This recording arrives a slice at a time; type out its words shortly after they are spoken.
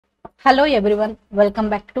Hello everyone, welcome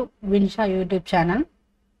back to Vinisha YouTube channel.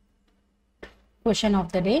 Question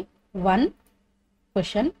of the day. One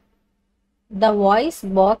question. The voice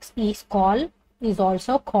box is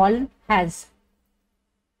also called as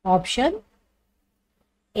option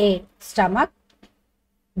A. Stomach,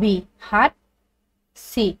 B. Heart,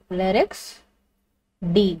 C. Larynx,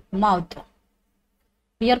 D. Mouth.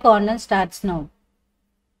 Your corner starts now.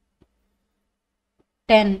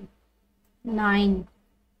 10, 9,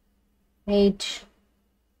 8,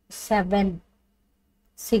 7,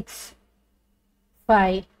 6,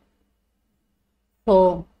 5,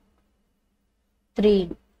 4, 3,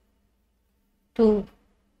 2,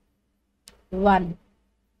 1.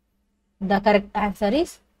 The correct answer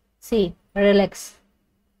is C. Relax.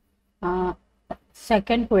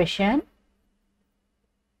 Second question.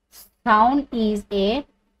 Sound is a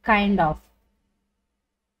kind of.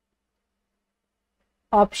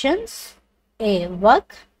 Options A.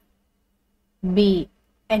 Work, B.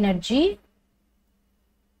 Energy,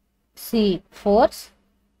 C. Force,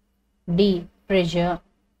 D. Pressure.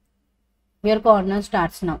 Your corner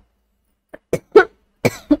starts now.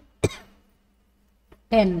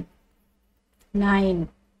 10, 9,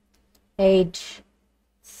 8,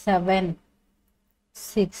 7,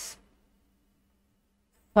 6,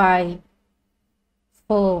 5,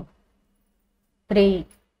 4, 3,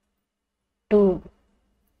 2,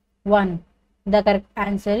 1. The correct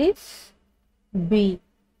answer is B.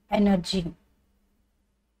 Energy.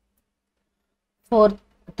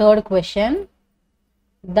 Third question.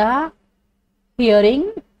 The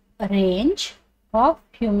hearing range of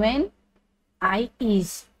human eye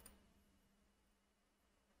is.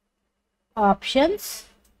 Options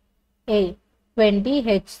A. 20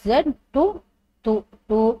 Hz to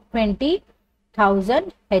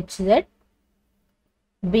 20,000 Hz,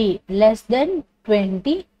 B. Less than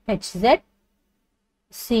 20 Hz,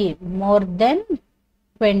 C. More than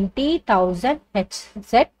 20,000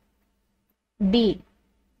 Hz, D.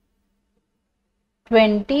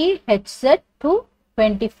 20 Hz to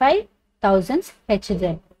 25,000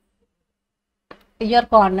 Hz. Your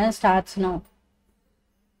corner starts now.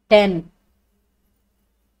 10,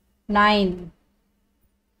 9,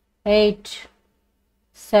 8,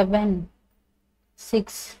 7,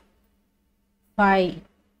 6, 5,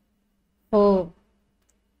 4,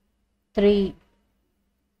 3,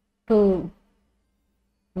 2,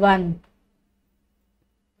 1.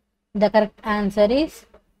 The correct answer is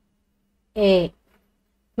A.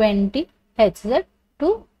 20 Hz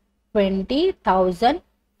to 20,000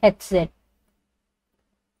 Hz.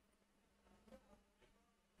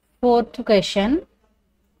 Fourth question.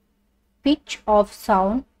 Pitch of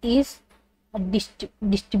sound is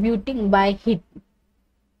distributing by heat.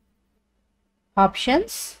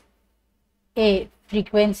 Options A.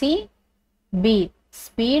 Frequency, B.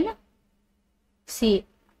 Speed, C.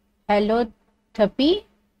 Allotropy,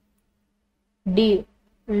 D.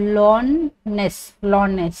 Loudness.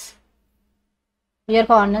 Your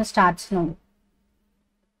corner starts now.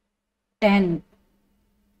 10,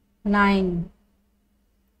 9,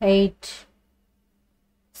 8,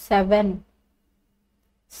 7,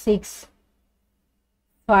 6,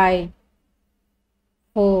 5,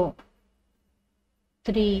 4,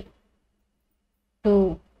 3,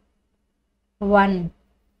 2, 1.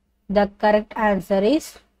 The correct answer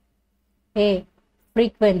is A.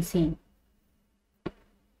 Frequency.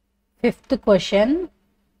 Fifth question.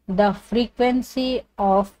 The frequency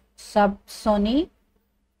of subsonic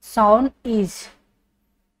sound is.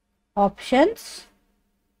 Options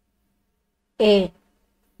A.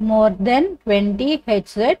 More than 20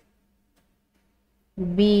 Hz,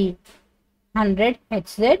 B. 100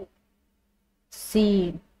 Hz,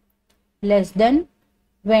 C. Less than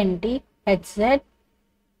 20 Hz,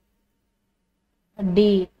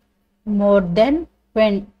 D. More than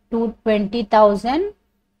 20,000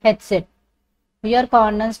 Hz. Your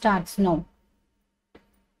corner starts now.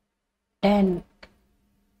 10,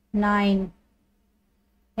 9,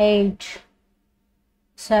 8,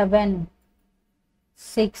 7,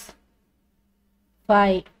 6,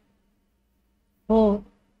 5, 4,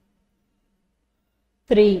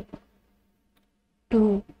 3,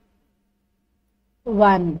 2,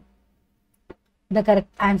 1. The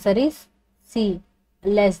correct answer is C.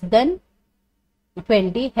 Less than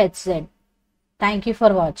 20 Hz. Thank you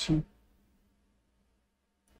for watching.